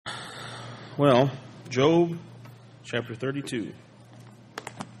Well, Job chapter 32.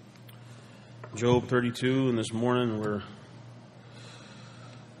 Job 32, and this morning we're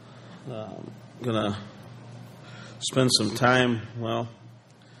going to spend some time. Well,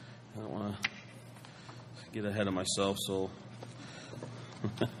 I don't want to get ahead of myself, so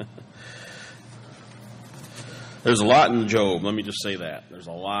there's a lot in Job. Let me just say that. There's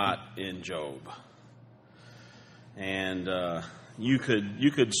a lot in Job. And you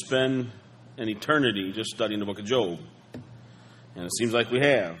could spend an eternity just studying the book of Job. And it seems like we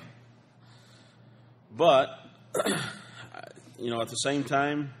have. But, at the same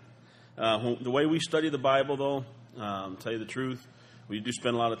time, the way we study the Bible, though, tell you the truth, we do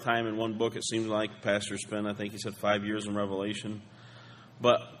spend a lot of time in one book. It seems like Pastor spent, I think he said 5 years in Revelation.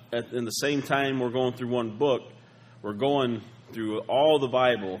 But in the same time we're going through one book, we're going through all the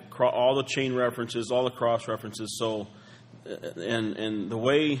Bible, all the chain references, all the cross references. So, and the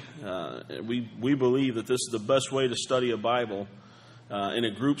way we believe that this is the best way to study a Bible in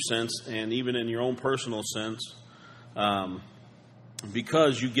a group sense and even in your own personal sense,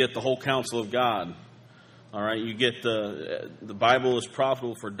 because you get the whole counsel of God. All right, you get the Bible is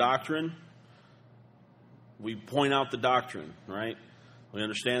profitable for doctrine. We point out the doctrine, right? We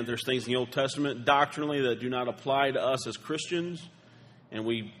understand there's things in the Old Testament doctrinally that do not apply to us as Christians, and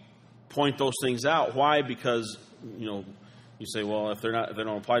we point those things out. Why? Because you say, well, if they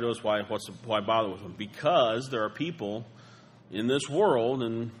don't apply to us, why bother with them? Because there are people in this world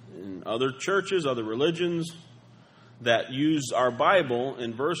and in other churches, other religions, that use our Bible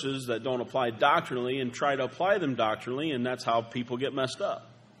in verses that don't apply doctrinally and try to apply them doctrinally, and that's how people get messed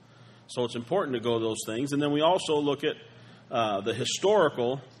up. So it's important to go to those things. And then we also look at the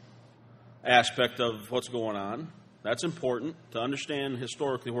historical aspect of what's going on. That's important to understand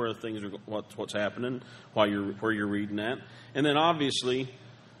historically where things are, what's happening, where you're reading that. And then obviously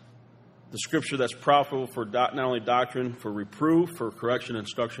the Scripture that's profitable for not only doctrine, for reproof, for correction,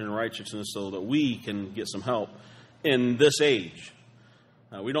 instruction, and righteousness, so that we can get some help in this age.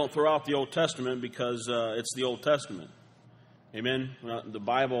 We don't throw out the Old Testament because it's the Old Testament. Amen? The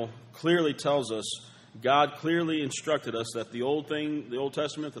Bible clearly tells us, God clearly instructed us that the Old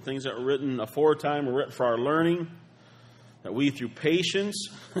Testament, the things that were written aforetime were written for our learning, that we through patience,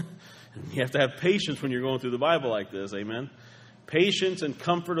 you have to have patience when you're going through the Bible like this, amen? Patience and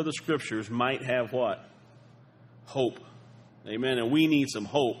comfort of the Scriptures might have what? Hope. Amen? And we need some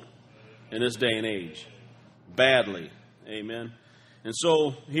hope in this day and age. Badly. Amen? And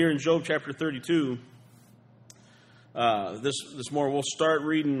so, here in Job chapter 32, this morning we'll start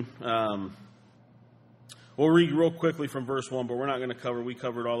reading, we'll read real quickly from verse 1, but we're not going to we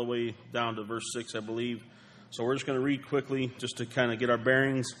covered all the way down to verse 6, I believe. So we're just going to read quickly just to kind of get our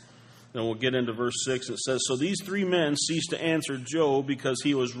bearings. Then we'll get into verse 6. It says, "So these three men ceased to answer Job because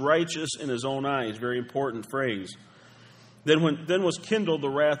he was righteous in his own eyes." Very important phrase. Then was kindled the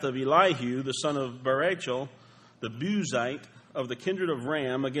wrath of Elihu, the son of Barachel, the Buzite of the kindred of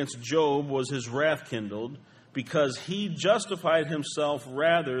Ram. Against Job was his wrath kindled, because he justified himself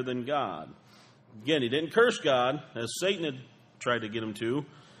rather than God. Again, he didn't curse God, as Satan had tried to get him to,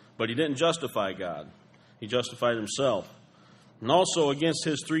 but he didn't justify God. He justified himself. And also against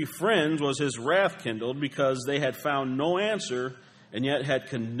his three friends was his wrath kindled, because they had found no answer and yet had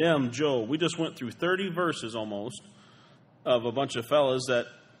condemned Job. We just went through 30 verses almost of a bunch of fellas that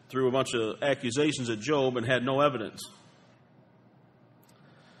threw a bunch of accusations at Job and had no evidence.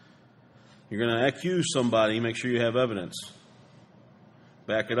 You're going to accuse somebody, make sure you have evidence.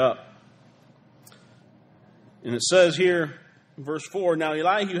 Back it up. And it says here, verse 4, "Now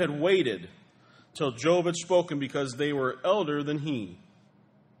Elihu had waited till Job had spoken, because they were elder than he.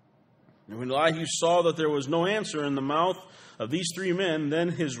 And when Elihu saw that there was no answer in the mouth of these three men, then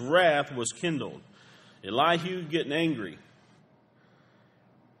his wrath was kindled." Elihu getting angry.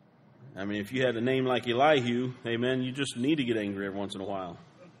 I mean, if you had a name like Elihu, amen, you just need to get angry every once in a while.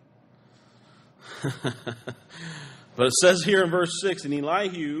 But it says here in verse 6, "And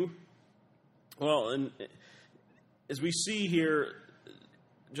Elihu," and as we see here,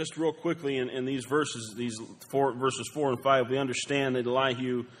 just real quickly in these verses, verses 4 and 5, we understand that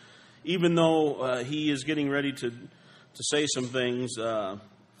Elihu, even though he is getting ready to say some things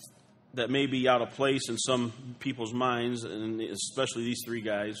that may be out of place in some people's minds, and especially these three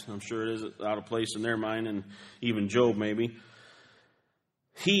guys, I'm sure it is out of place in their mind, and even Job maybe,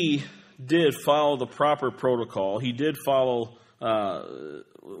 he did follow the proper protocol. He did follow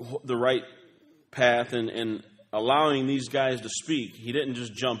the right path and allowing these guys to speak. He didn't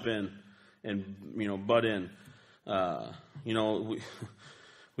just jump in and, butt in.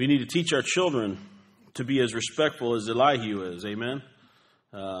 We need to teach our children to be as respectful as Elihu is. Amen.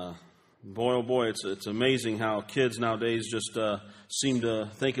 Boy, oh boy, it's amazing how kids nowadays just seem to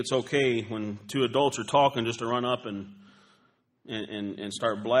think it's okay when two adults are talking just to run up and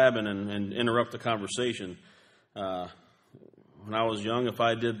start blabbing and interrupt the conversation. When I was young, if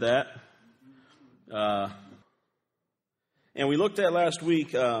I did that. And we looked at last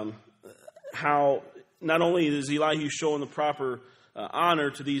week how not only is Elihu showing the proper honor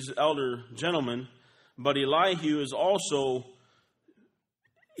to these elder gentlemen, but Elihu is also,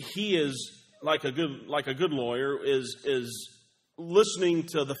 he is like a good lawyer, is listening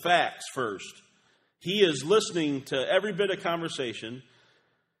to the facts first. He is listening to every bit of conversation.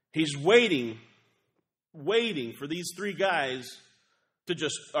 He's waiting for these three guys to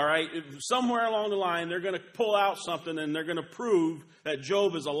just, all right, somewhere along the line, they're going to pull out something and they're going to prove that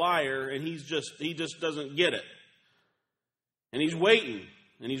Job is a liar and he just doesn't get it. And he's waiting,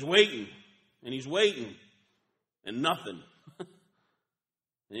 and he's waiting, and he's waiting, and nothing.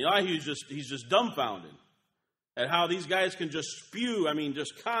 And Elihu's he's just dumbfounded at how these guys can just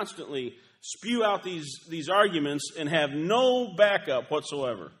just constantly spew out these arguments and have no backup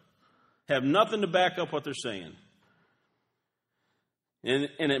whatsoever. Have nothing to back up what they're saying. And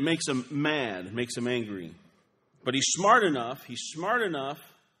it makes him mad, makes him angry. But he's smart enough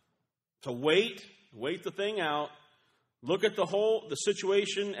to wait the thing out, look at the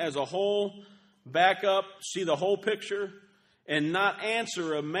situation as a whole, back up, see the whole picture, and not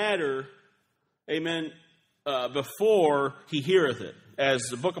answer a matter, amen, before he heareth it. As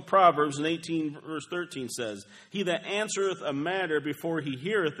the book of Proverbs in 18 verse 13 says, he that answereth a matter before he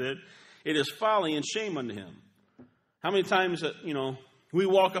heareth it, it is folly and shame unto him. How many times that, we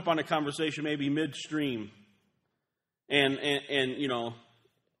walk up on a conversation maybe midstream and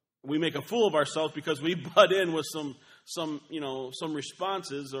we make a fool of ourselves because we butt in with some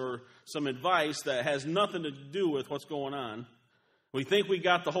responses or some advice that has nothing to do with what's going on. We think we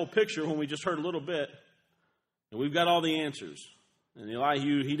got the whole picture when we just heard a little bit, and we've got all the answers. And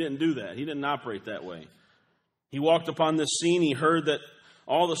Elihu, he didn't do that. He didn't operate that way. He walked upon this scene. He heard that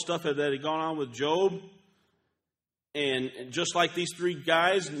all the stuff that had gone on with Job, and just like these three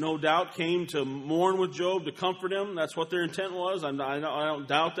guys, no doubt, came to mourn with Job, to comfort him. That's what their intent was. I don't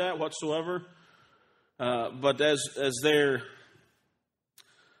doubt that whatsoever. But as they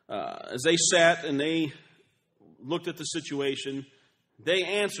sat and they looked at the situation, they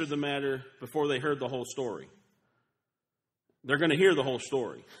answered the matter before they heard the whole story. They're going to hear the whole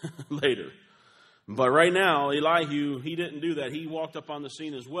story later. But right now, Elihu, he didn't do that. He walked up on the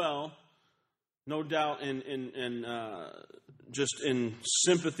scene as well, no doubt, just in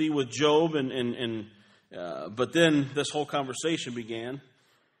sympathy with Job, but then this whole conversation began,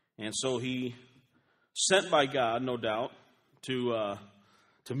 and so he, sent by God, no doubt, to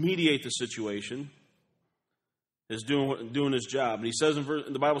mediate the situation, is doing his job. And he says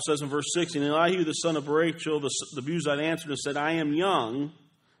the Bible says in verse 16, Elihu the son of Barachel the Buzite answered and said, I am young,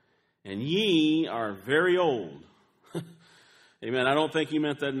 and ye are very old. Amen. I don't think he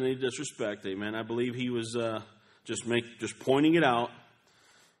meant that in any disrespect. Amen. I believe he was just pointing it out.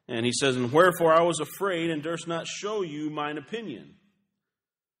 And he says, and wherefore I was afraid and durst not show you mine opinion.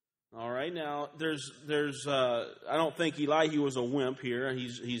 All right. Now, I don't think Elihu was a wimp here.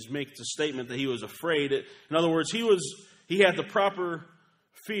 He's making the statement that he was afraid. In other words, he had the proper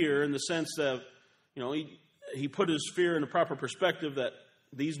fear in the sense that, he put his fear in the proper perspective that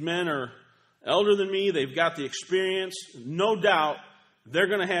these men are elder than me. They've got the experience. No doubt they're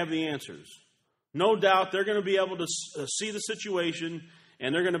going to have the answers. No doubt they're going to be able to see the situation,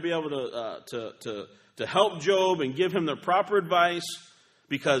 and they're going to be able to help Job and give him the proper advice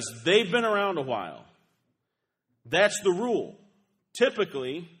because they've been around a while. That's the rule.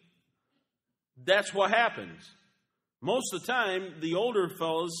 Typically, that's what happens. Most of the time, the older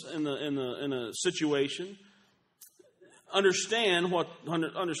fellows in a situation understand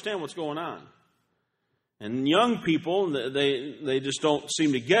what's going on. And young people, they just don't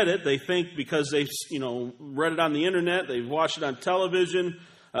seem to get it. They think because they've read it on the internet, they've watched it on television,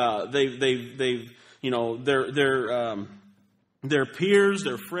 their peers,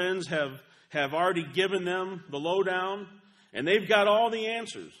 their friends have already given them the lowdown, and they've got all the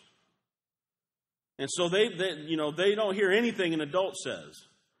answers. And so they don't hear anything an adult says.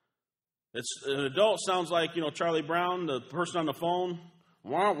 An adult sounds like, Charlie Brown, the person on the phone.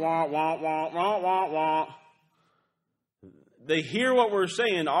 Wah, wah, wah, wah, wah, wah, wah. They hear what we're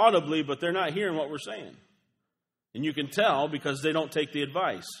saying audibly, but they're not hearing what we're saying. And you can tell because they don't take the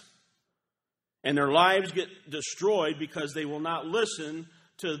advice. And their lives get destroyed because they will not listen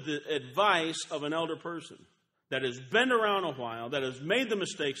to the advice of an elder person that has been around a while, that has made the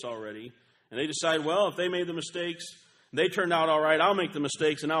mistakes already, and they decide, well, if they made the mistakes They turned out all right. I'll make the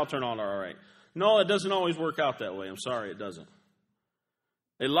mistakes and I'll turn out all right. No, it doesn't always work out that way. I'm sorry, it doesn't.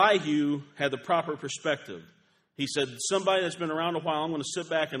 Elihu had the proper perspective. He said, somebody that's been around a while, I'm going to sit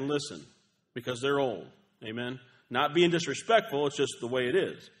back and listen because they're old. Amen. Not being disrespectful, it's just the way it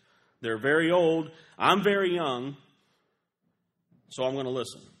is. They're very old. I'm very young, so I'm going to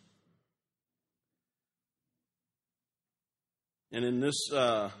listen. And in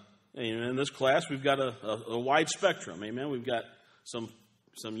this class, we've got a wide spectrum. Amen. We've got some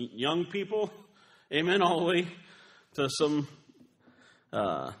young people, amen, all the way to some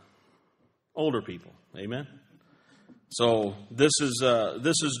older people. Amen. So this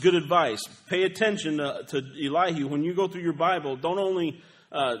is good advice. Pay attention to Elihu when you go through your Bible. Don't only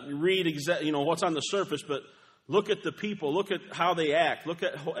read what's on the surface, but look at the people. Look at how they act. Look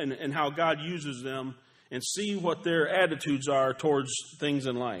at and how God uses them, and see what their attitudes are towards things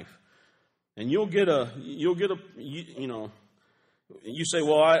in life. And you'll get a you say,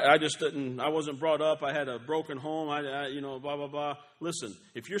 well, I wasn't brought up. I had a broken home. Blah, blah, blah. Listen,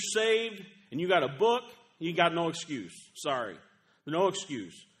 if you're saved and you got a book, you got no excuse. Sorry. No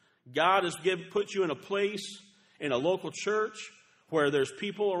excuse. God has put you in a place, in a local church, where there's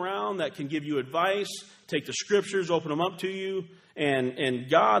people around that can give you advice, take the scriptures, open them up to you, and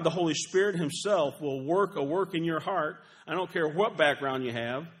God, the Holy Spirit himself, will work a work in your heart. I don't care what background you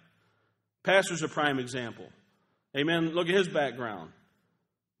have. Pastor's a prime example. Amen. Look at his background.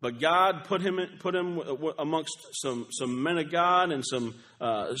 But God put him amongst some men of God and some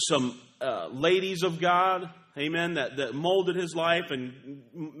ladies of God. Amen. That molded his life and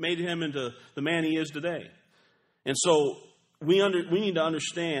made him into the man he is today. And so we need to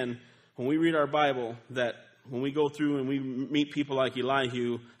understand when we read our Bible that when we go through and we meet people like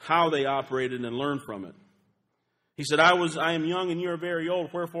Elihu, how they operated and learn from it. He said, I am young and you are very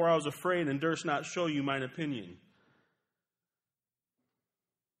old, wherefore I was afraid and durst not show you mine opinion.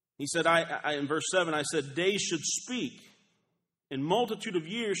 He said, in verse 7, I said, days should speak, and multitude of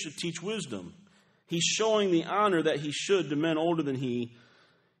years should teach wisdom. He's showing the honor that he should to men older than he,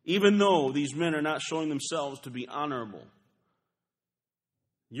 even though these men are not showing themselves to be honorable.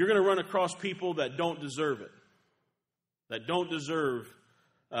 You're going to run across people that don't deserve it, that don't deserve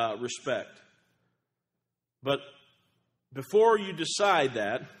respect. But before you decide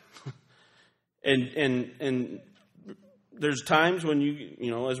that, and there's times when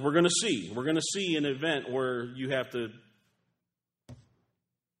as we're going to see an event where you have to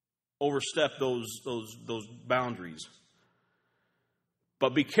overstep those boundaries.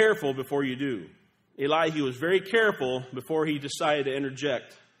 But be careful before you do. Elihu was very careful before he decided to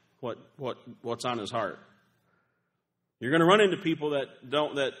interject what's on his heart. You're going to run into people that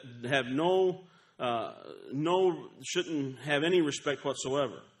have shouldn't have any respect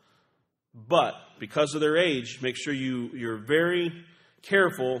whatsoever. But because of their age, make sure you're very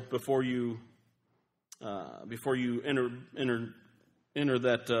careful before you enter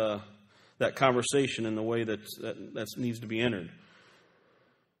that conversation in the way that needs to be entered.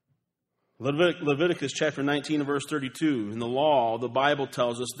 Leviticus chapter 19 and verse 32. In the law, the Bible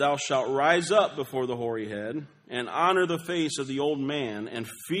tells us, "Thou shalt rise up before the hoary head and honor the face of the old man and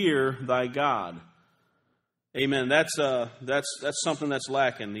fear thy God." Amen. That's something that's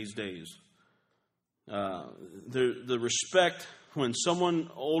lacking these days. The respect when someone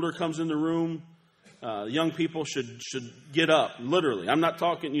older comes in the room, young people should get up. Literally, I'm not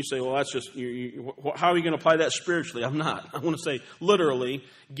talking. You say, "Well, that's just." How are you going to apply that spiritually? I'm not. I want to say literally,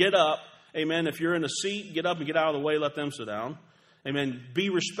 get up. Amen. If you're in a seat, get up and get out of the way. Let them sit down. Amen. Be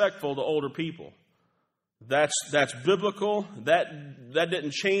respectful to older people. That's biblical. That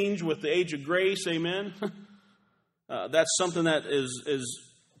didn't change with the age of grace. Amen. That's something that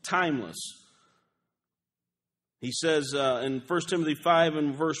is timeless. He says in 1 Timothy 5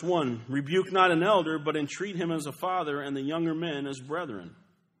 and verse 1, "Rebuke not an elder, but entreat him as a father, and the younger men as brethren."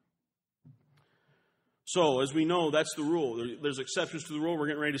 So, as we know, that's the rule. There's exceptions to the rule. We're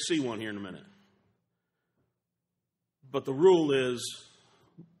getting ready to see one here in a minute. But the rule is,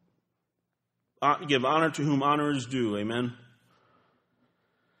 give honor to whom honor is due. Amen.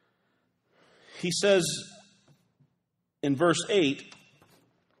 He says in verse 8,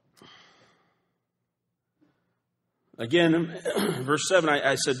 again, verse 7,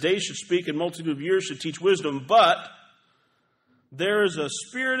 I said, "Days should speak and multitude of years should teach wisdom, but there is a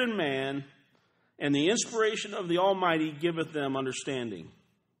spirit in man, and the inspiration of the Almighty giveth them understanding."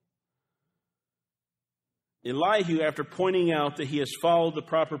 Elihu, after pointing out that he has followed the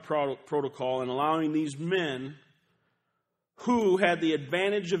proper protocol and allowing these men who had the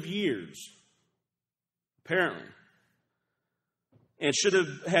advantage of years, apparently, and should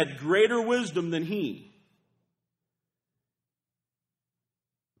have had greater wisdom than he,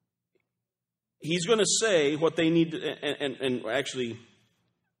 he's going to say what they need to, and actually,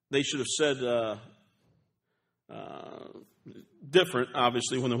 they should have said different,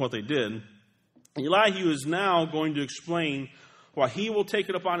 obviously, than what they did. Elihu is now going to explain why he will take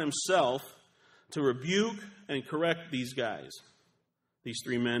it upon himself to rebuke and correct these guys, these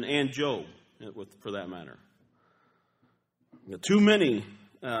three men, and Job, for that matter. Too many,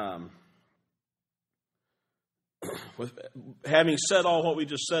 having said all what we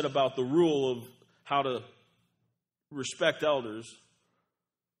just said about the rule of how to respect elders,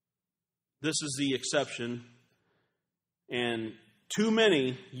 this is the exception. And too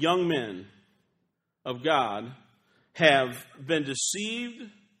many young men of God have been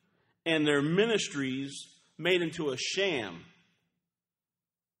deceived and their ministries made into a sham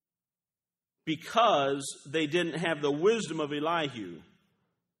because they didn't have the wisdom of Elihu.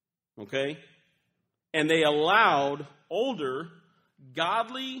 Okay? And they allowed older,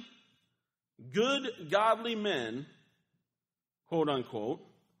 godly, good, godly men, quote unquote,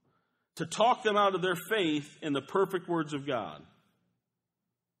 to talk them out of their faith in the perfect words of God.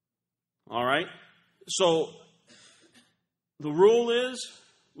 All right? So, the rule is,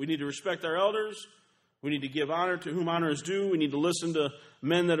 we need to respect our elders. We need to give honor to whom honor is due. We need to listen to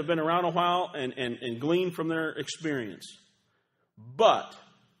men that have been around a while and glean from their experience. But,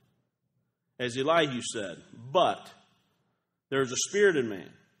 as Elihu said, but there's a spirit in man.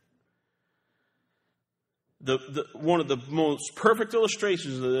 One of the most perfect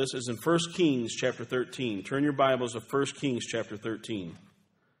illustrations of this is in 1 Kings chapter 13. Turn your Bibles to 1 Kings chapter 13.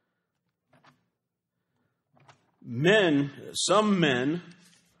 Some men,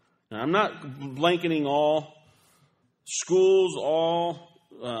 and I'm not blanketing all schools, all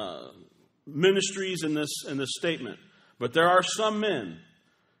ministries in this statement, but there are some men,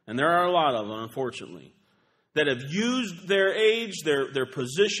 and there are a lot of them, unfortunately, that have used their age, their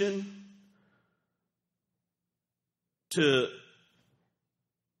position, to,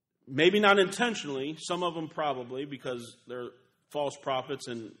 maybe not intentionally, some of them probably, because they're false prophets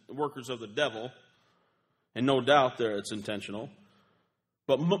and workers of the devil, and no doubt it's intentional.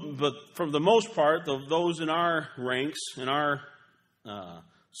 But for the most part, of those in our ranks, in our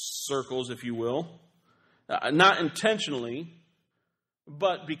circles, if you will, not intentionally,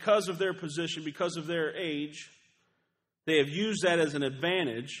 but because of their position, because of their age, they have used that as an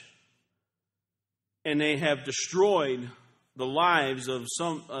advantage, and they have destroyed the lives of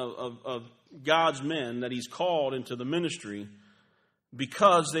some of God's men that He's called into the ministry,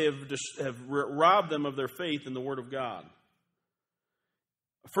 because they have robbed them of their faith in the Word of God.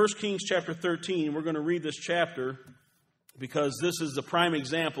 1 Kings chapter 13, we're going to read this chapter because this is the prime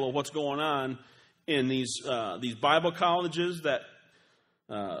example of what's going on in these Bible colleges that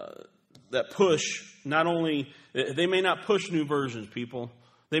push, not only, they may not push new versions, people.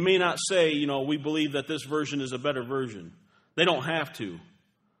 They may not say, we believe that this version is a better version. They don't have to.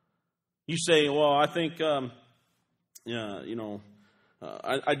 You say, well, I think, the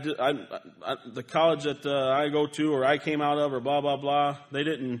college that I go to or I came out of or blah, blah, blah, they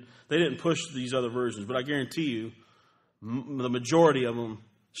didn't push these other versions. But I guarantee you, the majority of them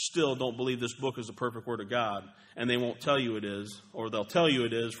still don't believe this book is the perfect Word of God. And they won't tell you it is, or they'll tell you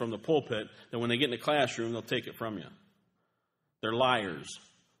it is from the pulpit. Then when they get in the classroom, they'll take it from you. They're liars.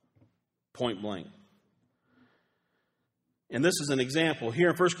 Point blank. And this is an example. Here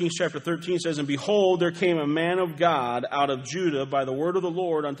in 1 Kings chapter 13 it says, "And behold, there came a man of God out of Judah by the word of the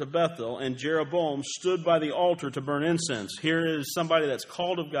Lord unto Bethel, and Jeroboam stood by the altar to burn incense." Here is somebody that's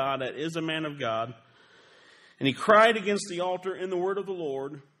called of God, that is a man of God. "And he cried against the altar in the word of the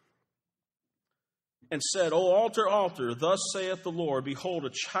Lord, and said, O altar, altar, thus saith the Lord, Behold, a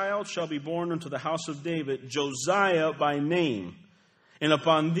child shall be born unto the house of David, Josiah by name. And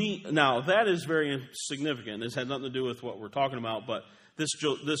upon thee," now that is very significant. This had nothing to do with what we're talking about, but this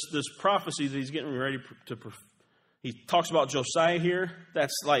prophecy that he's getting ready to, he talks about Josiah here.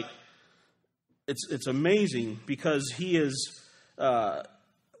 That's like, it's amazing because he is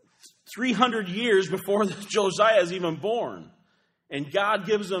 300 years before Josiah is even born. And God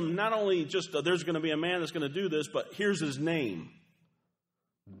gives him not only just, there's going to be a man that's going to do this, but here's his name.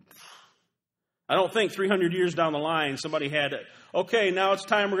 I don't think 300 years down the line somebody had it. Okay, now it's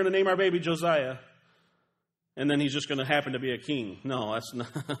time, we're going to name our baby Josiah. And then he's just going to happen to be a king. No, that's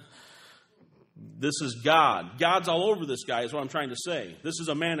not. This is God. God's all over this guy is what I'm trying to say. This is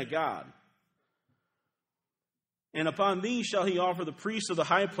a man of God. "And upon thee shall he offer the priests of the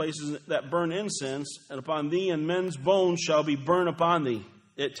high places that burn incense, and upon thee and men's bones shall be burned upon thee."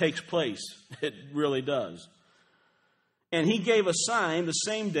 It takes place. It really does. "And he gave a sign the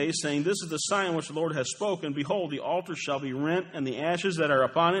same day, saying, This is the sign which the Lord has spoken. Behold, the altar shall be rent, and the ashes that are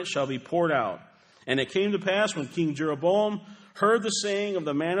upon it shall be poured out. And it came to pass when King Jeroboam heard the saying of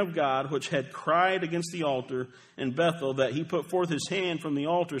the man of God, which had cried against the altar in Bethel, that he put forth his hand from the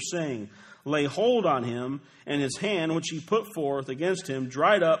altar, saying, Lay hold on him, and his hand which he put forth against him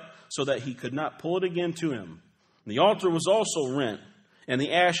dried up, so that he could not pull it again to him. And the altar was also rent, and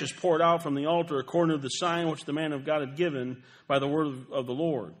the ashes poured out from the altar according to the sign which the man of God had given by the word of the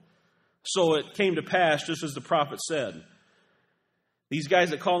Lord. So it came to pass, just as the prophet said. These guys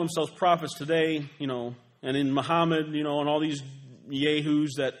that call themselves prophets today, and in Muhammad, and all these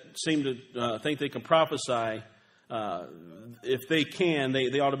yahoos that seem to think they can prophesy, if they can,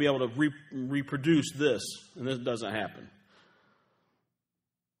 they ought to be able to reproduce this, and this doesn't happen.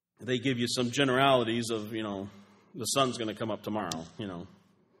 They give you some generalities of, the sun's going to come up tomorrow,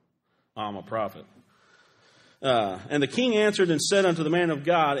 I'm a prophet. And the king answered and said unto the man of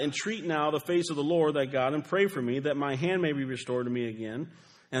God, Entreat now the face of the Lord thy God, and pray for me, that my hand may be restored to me again.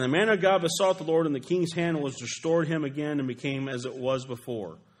 And the man of God besought the Lord, and the king's hand was restored him again, and became as it was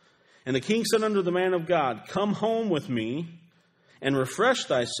before. And the king said unto the man of God, Come home with me, and refresh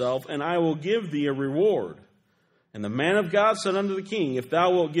thyself, and I will give thee a reward. And the man of God said unto the king, If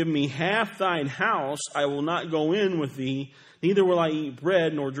thou wilt give me half thine house, I will not go in with thee, neither will I eat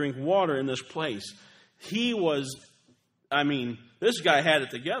bread nor drink water in this place. This guy had it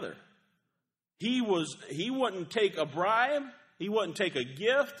together. He wouldn't take a bribe. He wouldn't take a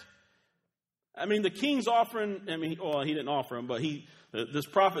gift. The king's offering, he didn't offer him, but this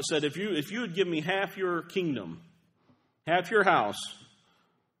prophet said, if you would give me half your kingdom, half your house,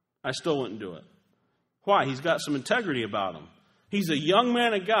 I still wouldn't do it. Why? He's got some integrity about him. He's a young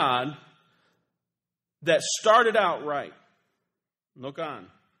man of God that started out right. Look on.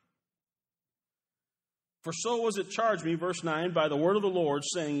 For so was it charged me, verse 9, by the word of the Lord,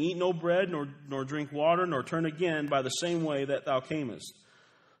 saying, Eat no bread, nor drink water, nor turn again by the same way that thou camest.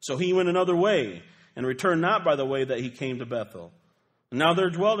 So he went another way, and returned not by the way that he came to Bethel. And now there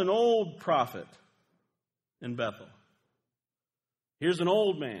dwelt an old prophet in Bethel. Here's an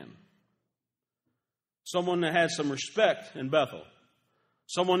old man. Someone that had some respect in Bethel.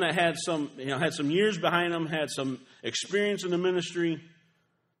 Someone that had some years behind him, had some experience in the ministry.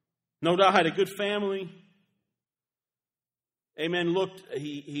 No doubt had a good family. Amen.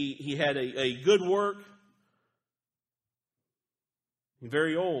 He had a good work.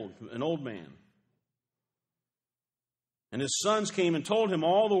 Very old, an old man. And his sons came and told him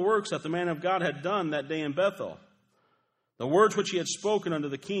all the works that the man of God had done that day in Bethel. The words which he had spoken unto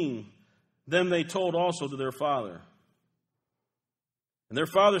the king, them they told also to their father. And their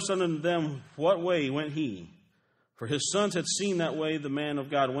father said unto them, What way went he? For his sons had seen that way the man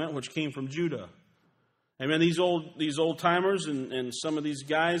of God went, which came from Judah. Amen. These old timers and some of these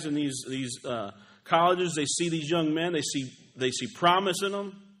guys in these colleges, they see these young men, they see promise in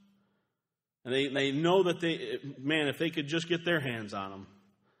them, and they know that if they could just get their hands on them,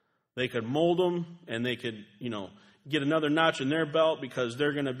 they could mold them, and they could get another notch in their belt, because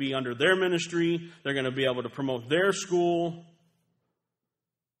they're going to be under their ministry. They're going to be able to promote their school.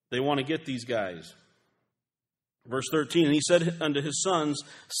 They want to get these guys. Verse 13, and he said unto his sons,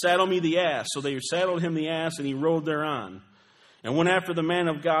 Saddle me the ass. So they saddled him the ass, and he rode thereon, and went after the man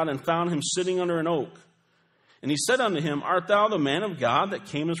of God, and found him sitting under an oak. And he said unto him, Art thou the man of God that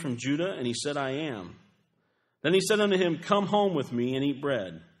camest from Judah? And he said, I am. Then he said unto him, Come home with me, and eat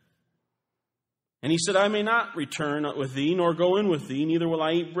bread. And he said, I may not return with thee, nor go in with thee, neither will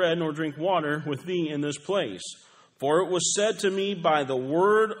I eat bread, nor drink water with thee in this place. For it was said to me by the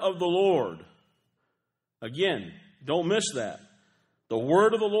word of the Lord. Again, don't miss that. The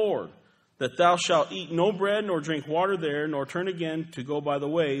word of the Lord, that thou shalt eat no bread, nor drink water there, nor turn again to go by the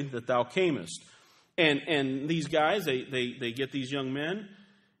way that thou camest. And these guys, they get these young men,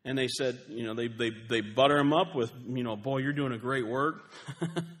 and they said, they butter them up with, boy, you're doing a great work.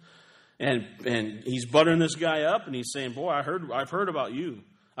 and he's buttering this guy up, and he's saying, boy, I've heard about you.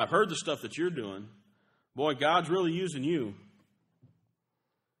 I've heard the stuff that you're doing. Boy, God's really using you.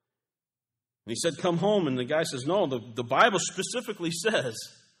 And he said, Come home. And the guy says, No, the Bible specifically says,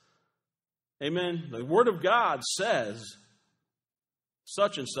 amen, the Word of God says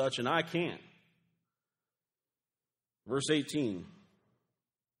such and such, and I can't. Verse 18,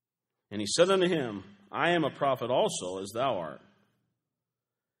 and he said unto him, I am a prophet also, as thou art.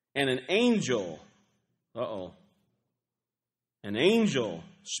 And an angel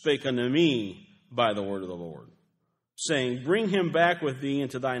spake unto me by the word of the Lord, saying, Bring him back with thee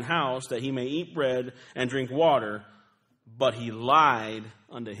into thine house, that he may eat bread and drink water. But he lied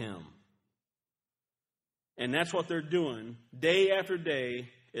unto him. And that's what they're doing day after day,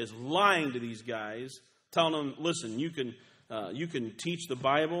 is lying to these guys, telling them, listen, you can teach the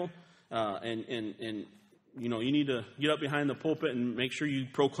Bible, and you know, you need to get up behind the pulpit and make sure you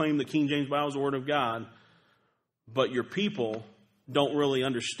proclaim the King James Bible as the Word of God, but your people don't really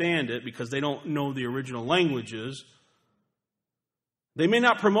understand it because they don't know the original languages. They may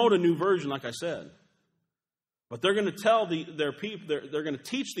not promote a new version, like I said, but they're going to tell their people, they're going to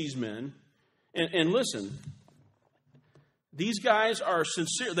teach these men, and listen, these guys are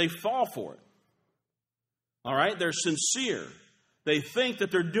sincere. They fall for it. All right? They're sincere. They think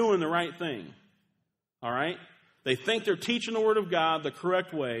that they're doing the right thing. All right? They think they're teaching the Word of God the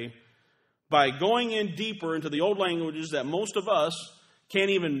correct way by going in deeper into the old languages that most of us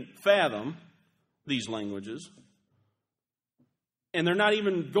can't even fathom, these languages. And they're not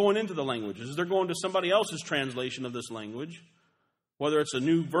even going into the languages. They're going to somebody else's translation of this language, whether it's a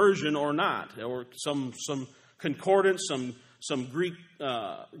new version or not, or some concordance, some Greek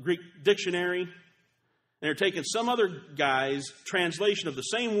dictionary. And they're taking some other guy's translation of the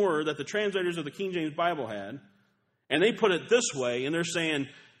same word that the translators of the King James Bible had, and they put it this way, and they're saying,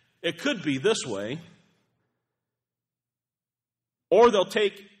 it could be this way. Or they'll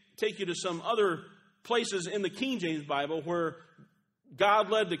take you to some other places in the King James Bible where God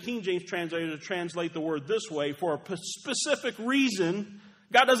led the King James translator to translate the word this way for a specific reason.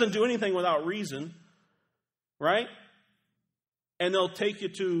 God doesn't do anything without reason, right? And they'll take you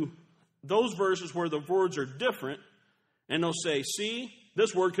to those verses where the words are different, and they'll say, see,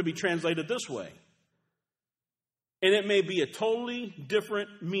 this word could be translated this way. And it may be a totally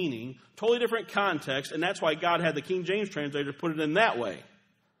different meaning, totally different context, and that's why God had the King James translator put it in that way.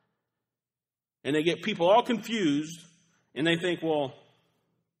 And they get people all confused, and they think, well,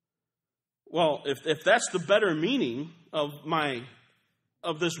 if that's the better meaning of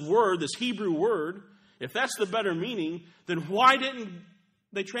this word, this Hebrew word, if that's the better meaning, then why didn't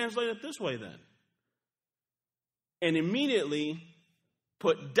they translate it this way then? And immediately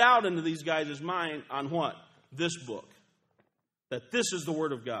put doubt into these guys' mind on what? This book. That this is the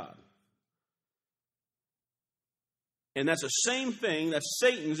Word of God. And that's the same thing, that's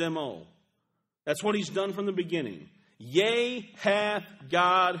Satan's M.O. That's what he's done from the beginning. Yea, hath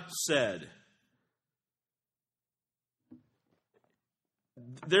God said.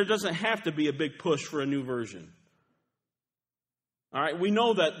 There doesn't have to be a big push for a new version. All right, we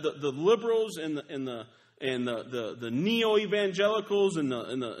know that the liberals and the neo-evangelicals and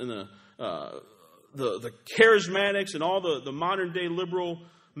the charismatics and all the modern day liberal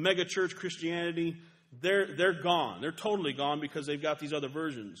megachurch Christianity, they're gone. They're totally gone because they've got these other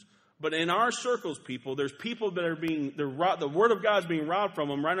versions. But in our circles, there's people that are the Word of God is being robbed from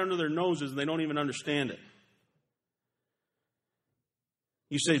them right under their noses, and they don't even understand it.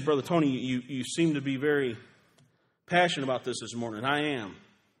 You say, Brother Tony, you seem to be very passionate about this morning. I am.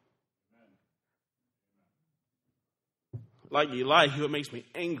 Like Elihu, it makes me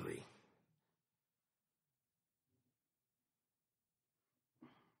angry.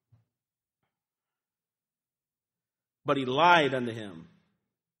 But he lied unto him.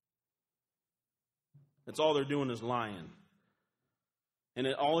 That's all they're doing is lying. And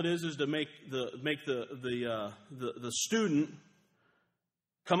all it is to make the student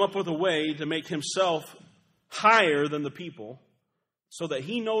come up with a way to make himself higher than the people so that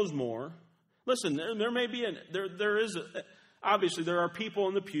he knows more. Listen, there may be obviously there are people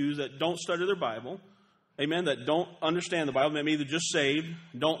in the pews that don't study their Bible, amen, that don't understand the Bible, maybe they're just saved,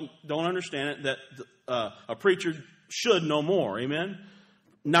 don't understand it, that a preacher should know more, amen,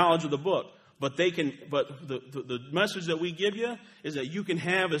 knowledge of the book. But the message that we give you is that you can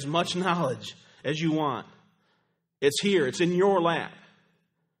have as much knowledge as you want. It's here, it's in your lap.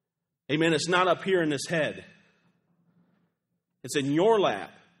 Amen, it's not up here in this head. It's in your lap.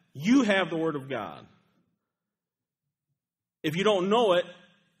 You have the Word of God. If you don't know it,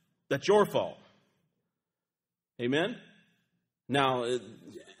 that's your fault. Amen? Now,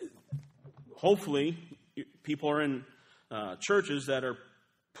 hopefully, people are in churches that are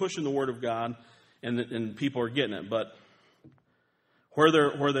pushing the Word of God, and people are getting it. But where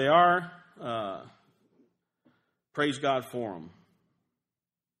they are, praise God for them.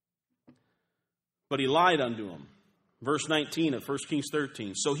 But he lied unto him. Verse 19 of 1 Kings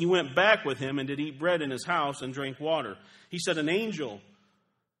 13. So he went back with him and did eat bread in his house and drank water. He said, an angel.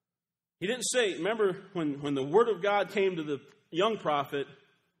 He didn't say, remember when the word of God came to the young prophet,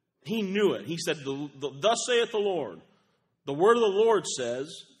 he knew it. He said, thus saith the Lord. The word of the Lord says,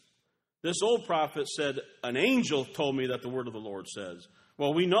 this old prophet said, an angel told me that the word of the Lord says.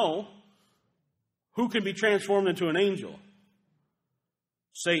 Well, we know who can be transformed into an angel?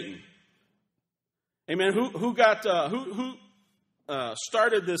 Satan. Amen. Who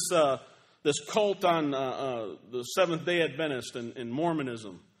started this cult on the Seventh Day Adventist and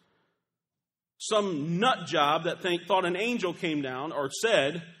Mormonism? some nut job that thought an angel came down, or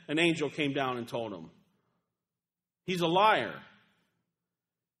said an angel came down and told him. He's a liar.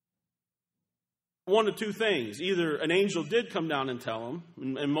 One of two things. Either an angel did come down and tell him,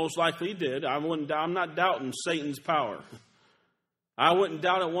 and most likely he did. I'm not doubting Satan's power. I wouldn't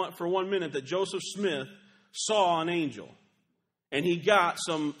doubt it for 1 minute that Joseph Smith saw an angel, and he got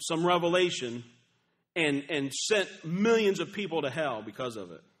some revelation and sent millions of people to hell because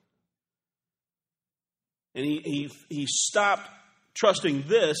of it. And he stopped trusting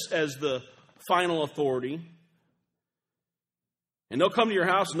this as the final authority. And they'll come to your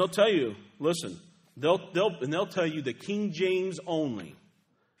house and they'll tell you, listen, they'll tell you the King James only.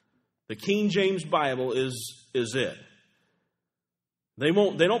 The King James Bible is it. They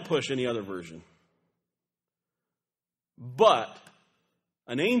don't push any other version. But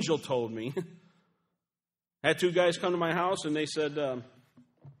an angel told me, I had two guys come to my house and they said,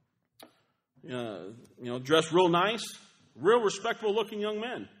 dressed real nice, real respectable looking young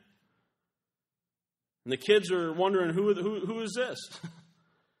men. And the kids are wondering, who is this?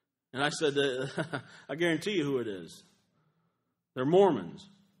 And I said, I guarantee you who it is. They're Mormons.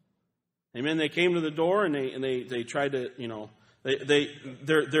 Amen. They came to the door and they tried to,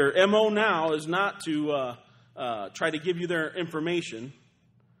 their MO now is not to try to give you their information.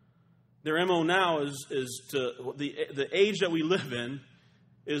 Their MO now is to the age that we live in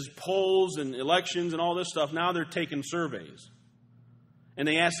is polls and elections and all this stuff. Now they're taking surveys. And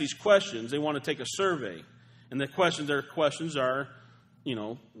they ask these questions. They want to take a survey. And their questions are,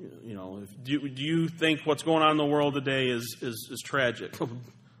 do you think what's going on in the world today is tragic?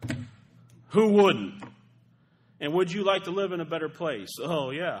 Who wouldn't? And would you like to live in a better place?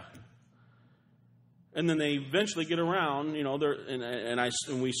 Oh, yeah. And then they eventually get around,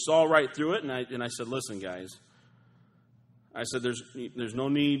 and we saw right through it, and I said, listen, guys. I said, there's no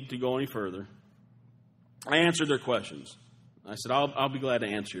need to go any further. I answered their questions. I said, I'll be glad to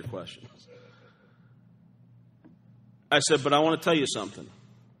answer your questions. I said, but I want to tell you something.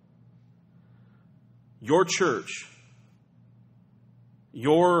 Your church,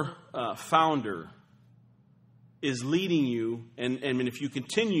 your founder is leading you, and if you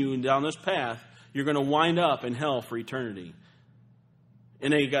continue down this path, you're going to wind up in hell for eternity.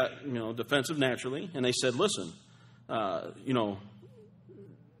 And they got, defensive naturally, and they said, listen,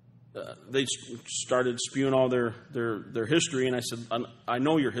 they started spewing all their history, and I said, I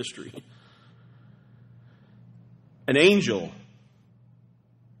know your history. An angel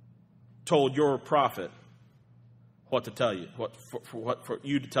told your prophet what to tell you, what for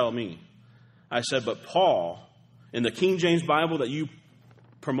you to tell me. I said, but Paul, in the King James Bible that you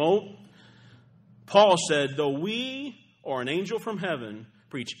promote, Paul said, though we or an angel from heaven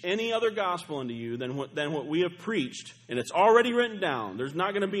preach any other gospel unto you than what we have preached, and it's already written down, there's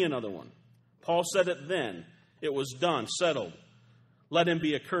not going to be another one. Paul said it then. It was done, settled. Let him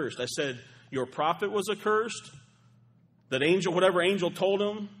be accursed. I said, your prophet was accursed. That angel, whatever angel told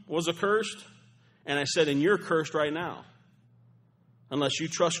him was accursed. And I said, and you're cursed right now. Unless you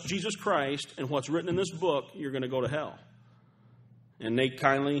trust Jesus Christ and what's written in this book, you're going to go to hell. And they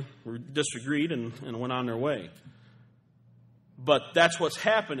kindly disagreed and went on their way. But that's what's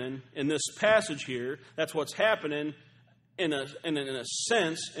happening in this passage here. That's what's happening in a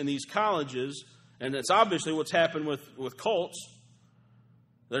sense in these colleges. And it's obviously what's happened with cults.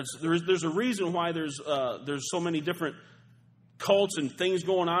 There's a reason why there's so many different cults and things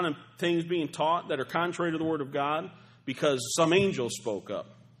going on and things being taught that are contrary to the Word of God, because some angel spoke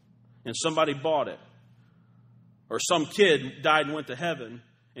up and somebody bought it. Or some kid died and went to heaven,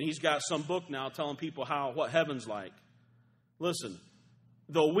 and he's got some book now telling people what heaven's like. Listen,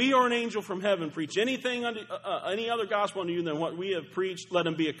 though we or an angel from heaven preach any other gospel unto you than what we have preached, let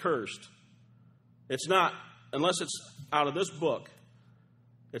him be accursed. It's not, unless it's out of this book,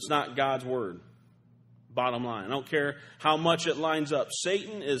 it's not God's word. Bottom line. I don't care how much it lines up.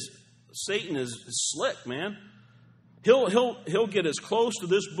 Satan is slick, man. He'll get as close to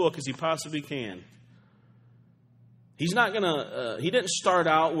this book as he possibly can. He's not gonna. He didn't start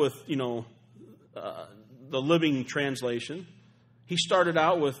out with the Living Translation. He started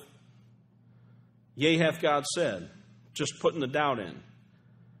out with, "Yea, hath God said," just putting the doubt in.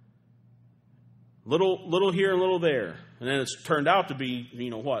 Little here and little there. And then it's turned out to be,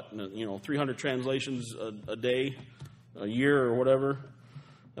 300 translations a day, a year or whatever,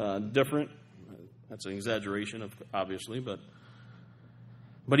 different. That's an exaggeration, obviously, but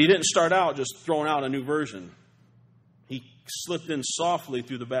he didn't start out just throwing out a new version. He slipped in softly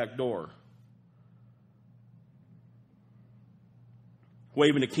through the back door,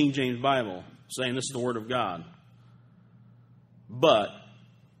 waving a King James Bible, saying this is the Word of God. But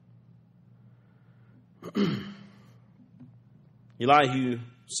Elihu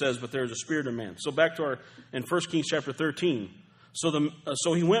says, but there is a spirit in man. So back to in 1 Kings chapter 13.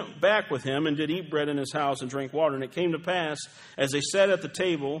 So he went back with him and did eat bread in his house and drank water. And it came to pass, as they sat at the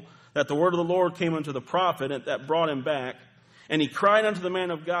table, that the word of the Lord came unto the prophet that brought him back. And he cried unto the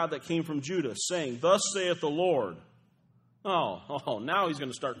man of God that came from Judah, saying, Thus saith the Lord. Now he's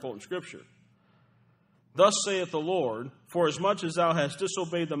going to start quoting Scripture. Thus saith the Lord, forasmuch as thou hast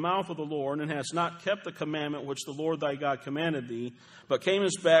disobeyed the mouth of the Lord, and hast not kept the commandment which the Lord thy God commanded thee, but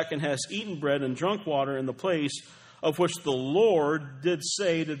camest back and hast eaten bread and drunk water in the place of which the Lord did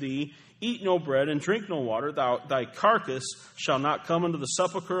say to thee, Eat no bread and drink no water, thy carcass shall not come into the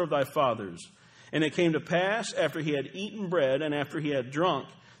sepulchre of thy fathers. And it came to pass, after he had eaten bread and after he had drunk,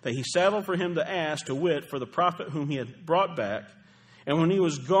 that he saddled for him the ass, to wit, for the prophet whom he had brought back. And when he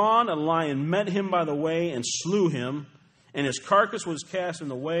was gone, a lion met him by the way and slew him. And his carcass was cast in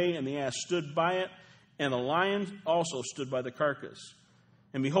the way, and the ass stood by it, and the lion also stood by the carcass.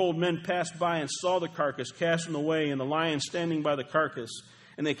 And behold, men passed by and saw the carcass cast in the way, and the lion standing by the carcass.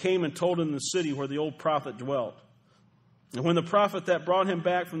 And they came and told in the city where the old prophet dwelt. And when the prophet that brought him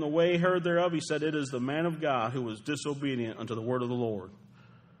back from the way heard thereof, he said, It is the man of God who was disobedient unto the word of the Lord.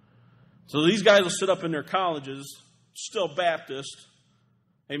 So these guys will sit up in their colleges, still Baptist,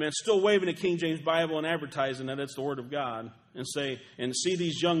 amen, still waving a King James Bible and advertising that it's the Word of God, and see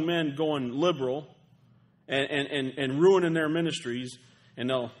these young men going liberal and ruining their ministries, and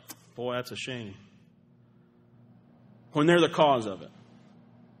they'll, boy, that's a shame, when they're the cause of it.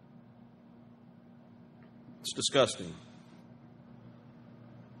 It's disgusting.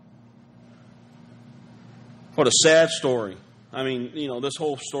 What a sad story. I mean, this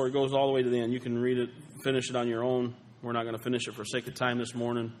whole story goes all the way to the end. You can read it, finish it on your own. We're not going to finish it for sake of time this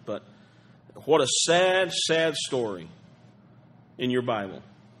morning, but what a sad, sad story in your Bible.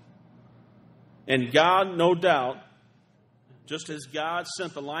 And God, no doubt, just as God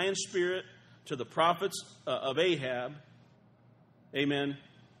sent the lion spirit to the prophets of Ahab, amen,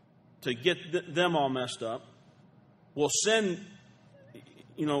 to get them all messed up, will send,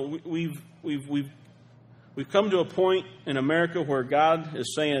 we've come to a point in America where God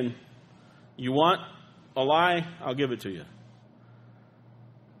is saying, you want a lie, I'll give it to you.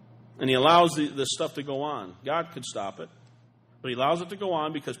 And he allows this stuff to go on. God could stop it, but he allows it to go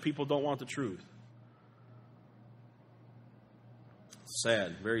on because people don't want the truth.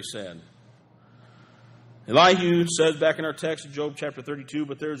 Sad, very sad. Elihu says back in our text, Job chapter 32,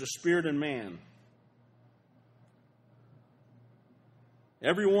 but there is a spirit in man.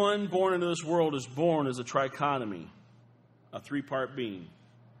 Everyone born into this world is born as a trichotomy, a three-part being.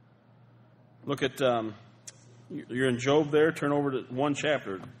 Look at, you're in Job there, turn over to one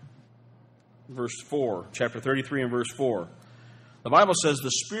chapter, verse 4, chapter 33 and verse 4. The Bible says,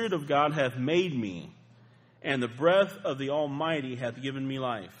 The Spirit of God hath made me, and the breath of the Almighty hath given me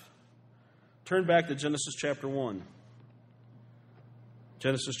life. Turn back to Genesis chapter 1.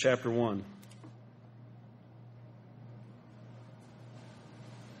 Genesis chapter 1.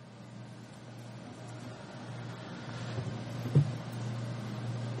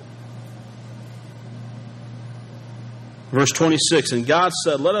 Verse 26, And God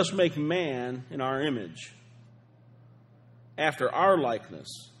said, Let us make man in our image, after our likeness,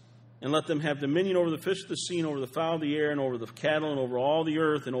 and let them have dominion over the fish of the sea, and over the fowl of the air, and over the cattle, and over all the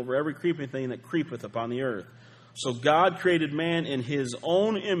earth, and over every creeping thing that creepeth upon the earth. So God created man in his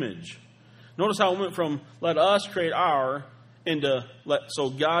own image. Notice how it went from let us create our into so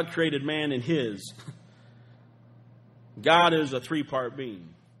God created man in his. God is a three-part being.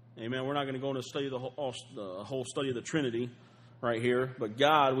 Amen. We're not going to go into study the whole study of the Trinity right here. But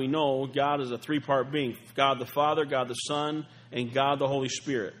God, we know God is a three-part being. God the Father, God the Son, and God the Holy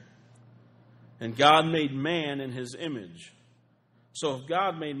Spirit. And God made man in his image. So if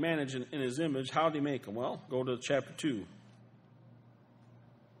God made man in his image, how did he make him? Well, go to chapter 2,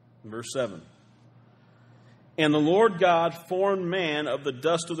 verse 7. And the Lord God formed man of the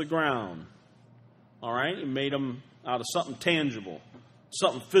dust of the ground. All right? He made him out of something tangible.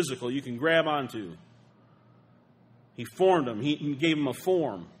 Something physical you can grab onto. He formed him. He gave him a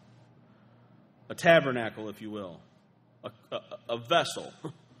form. A tabernacle, if you will. A vessel.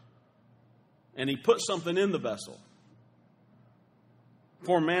 And he put something in the vessel.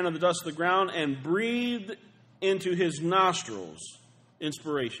 Formed man of the dust of the ground and breathed into his nostrils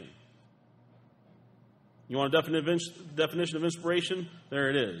inspiration. You want a definition of inspiration? There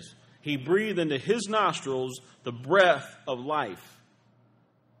it is. He breathed into his nostrils the breath of life.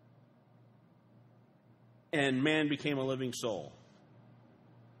 And man became a living soul.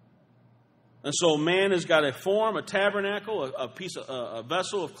 And so man has got a form, a tabernacle, a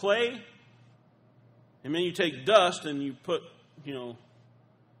vessel of clay. And then you take dust and you put,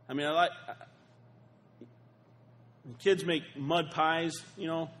 kids make mud pies,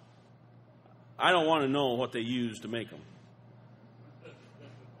 I don't want to know what they use to make them.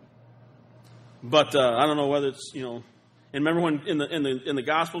 But I don't know whether it's, and remember when in the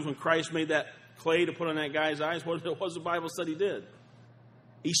Gospels when Christ made that clay to put on that guy's eyes, what was the Bible said he did?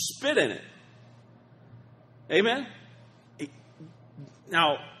 He spit in it. Amen?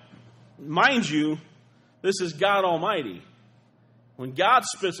 Now, mind you, this is God Almighty. When God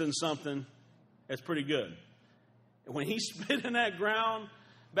spits in something, it's pretty good. And when he spit in that ground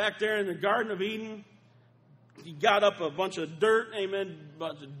back there in the Garden of Eden, he got up a bunch of dirt, amen, a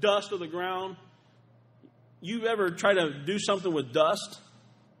bunch of dust of the ground. You ever try to do something with dust?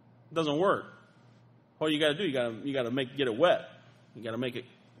 It doesn't work. What you got to do, you got to get it wet. You got to make it,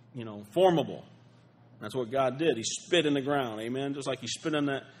 formable. That's what God did. He spit in the ground, amen, just like he spit in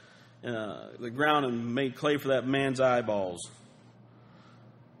the ground and made clay for that man's eyeballs.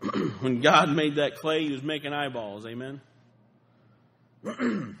 When God made that clay, he was making eyeballs, amen.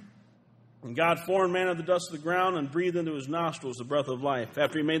 And God formed man of the dust of the ground and breathed into his nostrils the breath of life.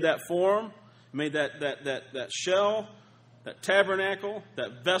 After he made that form, made that shell, that tabernacle,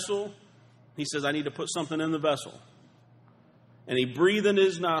 that vessel, he says, I need to put something in the vessel. And he breathed into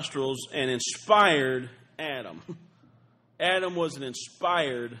his nostrils and inspired Adam. Adam was an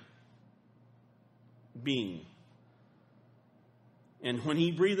inspired being. And when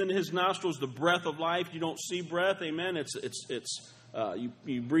he breathed into his nostrils the breath of life, you don't see breath, amen.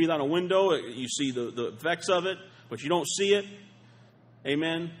 You breathe on a window, you see the effects of it, but you don't see it,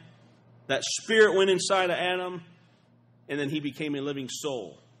 amen. That spirit went inside of Adam, and then he became a living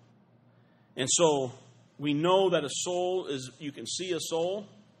soul. And so we know that a soul is, you can see a soul.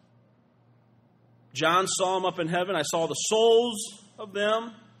 John saw him up in heaven. I saw the souls of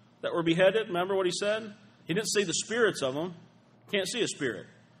them that were beheaded. Remember what he said? He didn't see the spirits of them. Can't see a spirit.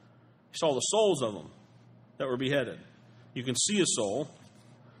 He saw the souls of them that were beheaded. You can see a soul.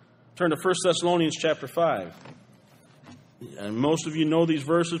 Turn to 1 Thessalonians chapter 5. And most of you know these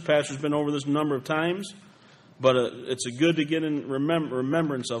verses. Pastor's been over this a number of times. But it's good to get in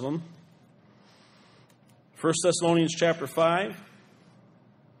remembrance of them. 1 Thessalonians chapter 5.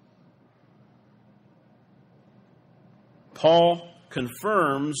 Paul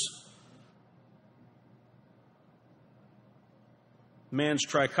confirms man's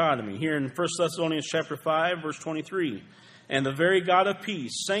trichotomy. Here in 1 Thessalonians chapter 5, verse 23. And the very God of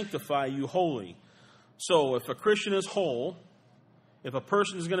peace sanctify you wholly. So if a Christian is whole, if a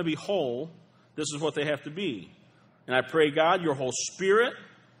person is going to be whole, this is what they have to be. And I pray, God, your whole spirit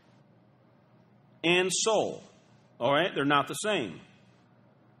and soul. All right? They're not the same.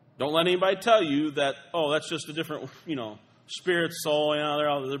 Don't let anybody tell you that, that's just a different, spirit, soul,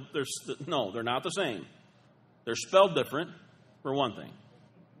 no, they're not the same. They're spelled different, for one thing.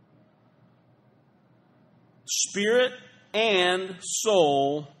 Spirit and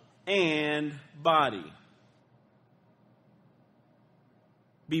soul and body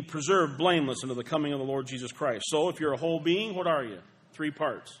be preserved blameless unto the coming of the Lord Jesus Christ. So if you're a whole being, what are you? 3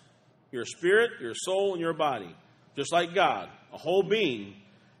 parts. You're a spirit, you're a soul, and you're a body. Just like God, a whole being,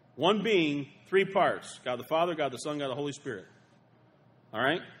 one being, 3 parts. God the Father, God the Son, God the Holy Spirit. All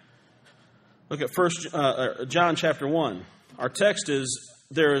right? Look at John chapter 1. Our text is,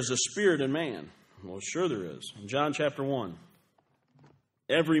 there is a spirit in man. Well, sure there is. In John chapter 1.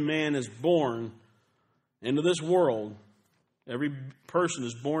 Every man is born into this world. Every person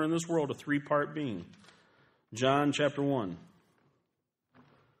is born in this world a 3-part being. John chapter 1.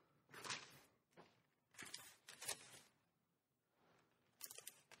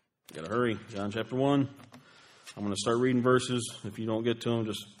 Got to hurry. John chapter 1. I'm going to start reading verses. If you don't get to them,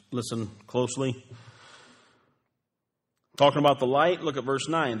 just listen closely. Talking about the light, look at verse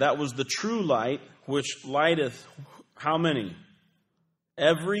 9. That was the true light, which lighteth how many?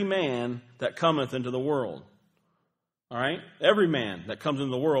 Every man that cometh into the world. All right? Every man that comes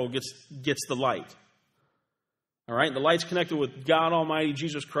into the world gets the light. All right? The light's connected with God Almighty,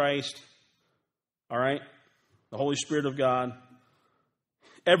 Jesus Christ. All right? The Holy Spirit of God.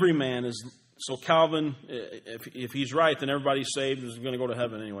 Every man is... So Calvin, if he's right, then everybody's saved is going to go to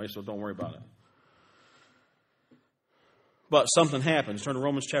heaven anyway, so don't worry about it. But something happens. Turn to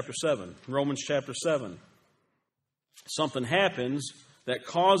Romans chapter 7. Romans chapter 7. Something happens that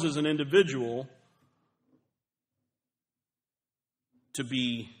causes an individual to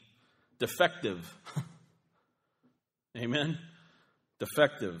be defective. Amen?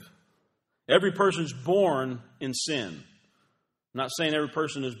 Defective. Every person's born in sin. I'm not saying every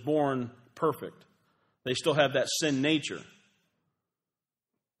person is born perfect. They still have that sin nature.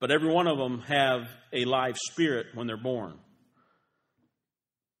 But every one of them have a live spirit when they're born.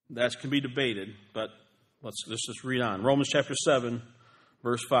 That can be debated, but let's just read on. Romans chapter 7,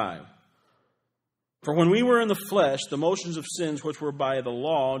 verse 5. For when we were in the flesh, the motions of sins which were by the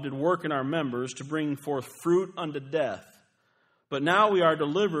law did work in our members to bring forth fruit unto death. But now we are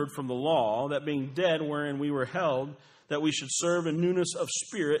delivered from the law, that being dead wherein we were held, that we should serve in newness of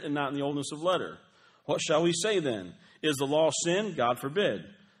spirit and not in the oldness of letter. What shall we say then? Is the law sin? God forbid.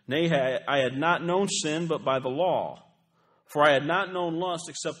 Nay, I had not known sin but by the law. For I had not known lust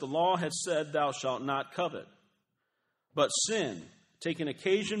except the law had said, thou shalt not covet. But sin, taking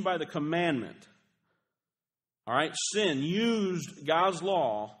occasion by the commandment. All right, sin used God's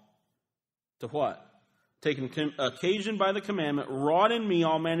law to what? Taking occasion by the commandment, wrought in me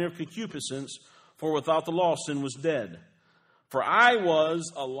all manner of concupiscence, for without the law sin was dead. For I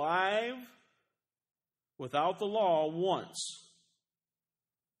was alive without the law once.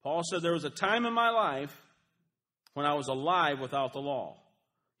 Paul said there was a time in my life when I was alive without the law.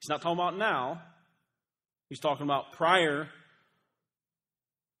 He's not talking about now. He's talking about prior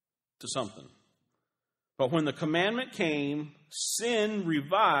to something. But when the commandment came, sin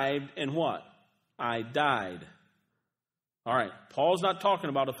revived, and what? I died. All right, Paul's not talking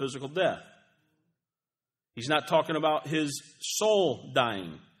about a physical death. He's not talking about his soul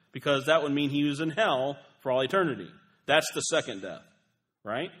dying, because that would mean he was in hell for all eternity. That's the second death,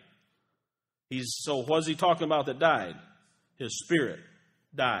 right? So what's he talking about that died? His spirit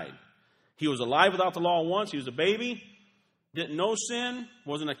died. He was alive without the law once. He was a baby. Didn't know sin,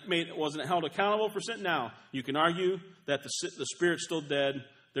 wasn't held accountable for sin. Now, you can argue that the spirit's still dead.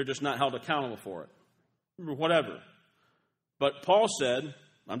 They're just not held accountable for it. Whatever. But Paul said,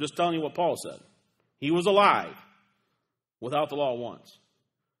 I'm just telling you what Paul said. He was alive without the law once.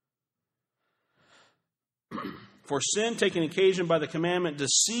 For sin, taking occasion by the commandment,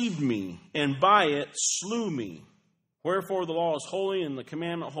 deceived me, and by it slew me. Wherefore the law is holy, and the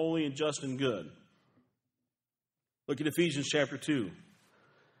commandment holy and just and good. Look at Ephesians chapter 2.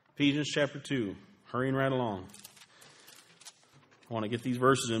 Ephesians chapter 2. Hurrying right along. I want to get these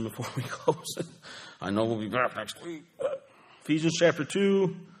verses in before we close it. I know we'll be back next week. Ephesians chapter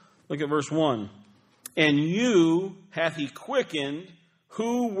 2. Look at verse 1. And you hath he quickened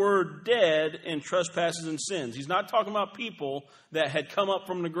who were dead in trespasses and sins. He's not talking about people that had come up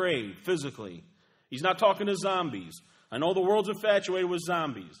from the grave physically. He's not talking to zombies. I know the world's infatuated with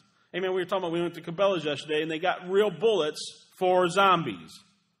zombies. Hey man, we went to Cabela's yesterday and they got real bullets for zombies.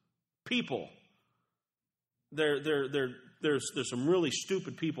 People. There's some really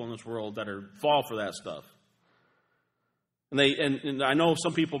stupid people in this world that fall for that stuff. And I know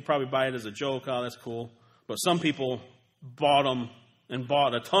some people probably buy it as a joke. Oh, that's cool. But some people bought them and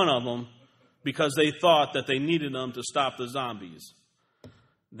bought a ton of them because they thought that they needed them to stop the zombies.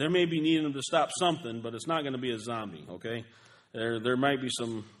 There may be needing them to stop something, but it's not going to be a zombie, okay? There might be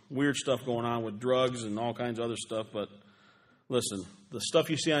some weird stuff going on with drugs and all kinds of other stuff, but listen, the stuff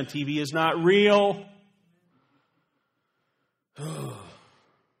you see on TV is not real.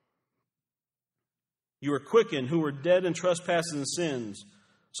 You were quickened who were dead in trespasses and sins.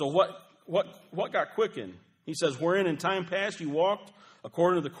 So what got quickened? He says, wherein in time past you walked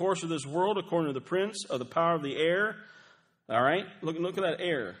according to the course of this world, according to the prince of the power of the air. All right? Look at that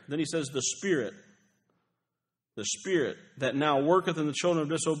air. Then he says, the spirit that now worketh in the children of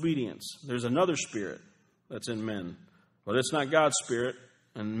disobedience. There's another spirit that's in men. But it's not God's spirit,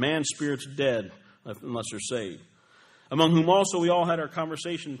 and man's spirit's dead unless they're saved. Among whom also we all had our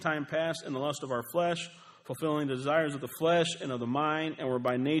conversation in time past in the lust of our flesh, fulfilling the desires of the flesh and of the mind, and were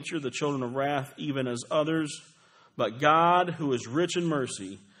by nature the children of wrath, even as others. But God, who is rich in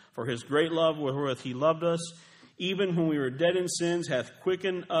mercy, for his great love wherewith he loved us, even when we were dead in sins, hath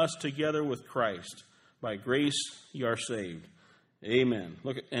quickened us together with Christ. By grace you are saved. Amen.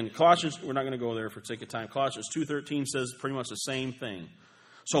 Look at, and Colossians, we're not going to go there for the sake of time. Colossians 2:13 says pretty much the same thing.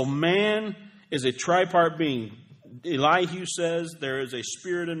 So man is a tripart being. Elihu says there is a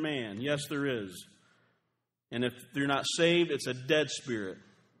spirit in man. Yes, there is. And if they're not saved, it's a dead spirit.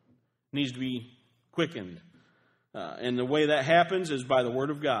 It needs to be quickened. And the way that happens is by the Word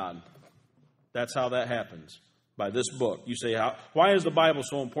of God. That's how that happens. By this book. You say, why is the Bible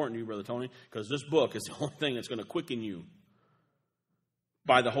so important to you, Brother Tony? Because this book is the only thing that's going to quicken you.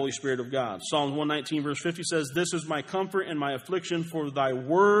 By the Holy Spirit of God. Psalms 119 verse 50 says, this is my comfort and my affliction, for thy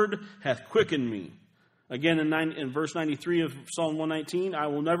word hath quickened me. Again, in verse 93 of Psalm 119, I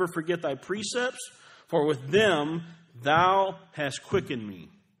will never forget thy precepts, for with them thou hast quickened me.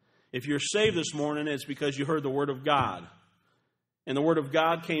 If you're saved this morning, it's because you heard the word of God. And the word of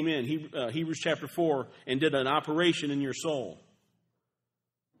God came in, Hebrews chapter 4, and did an operation in your soul.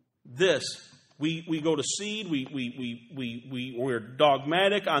 this. We go to seed. We're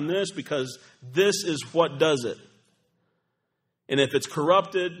dogmatic on this because this is what does it. And if it's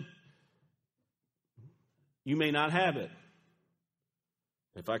corrupted, you may not have it.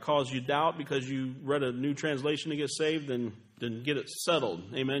 If I cause you doubt because you read a new translation to get saved, then get it settled.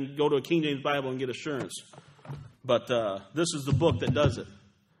 Amen. Go to a King James Bible and get assurance. But this is the book that does it.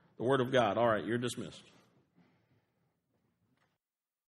 The Word of God. All right, you're dismissed.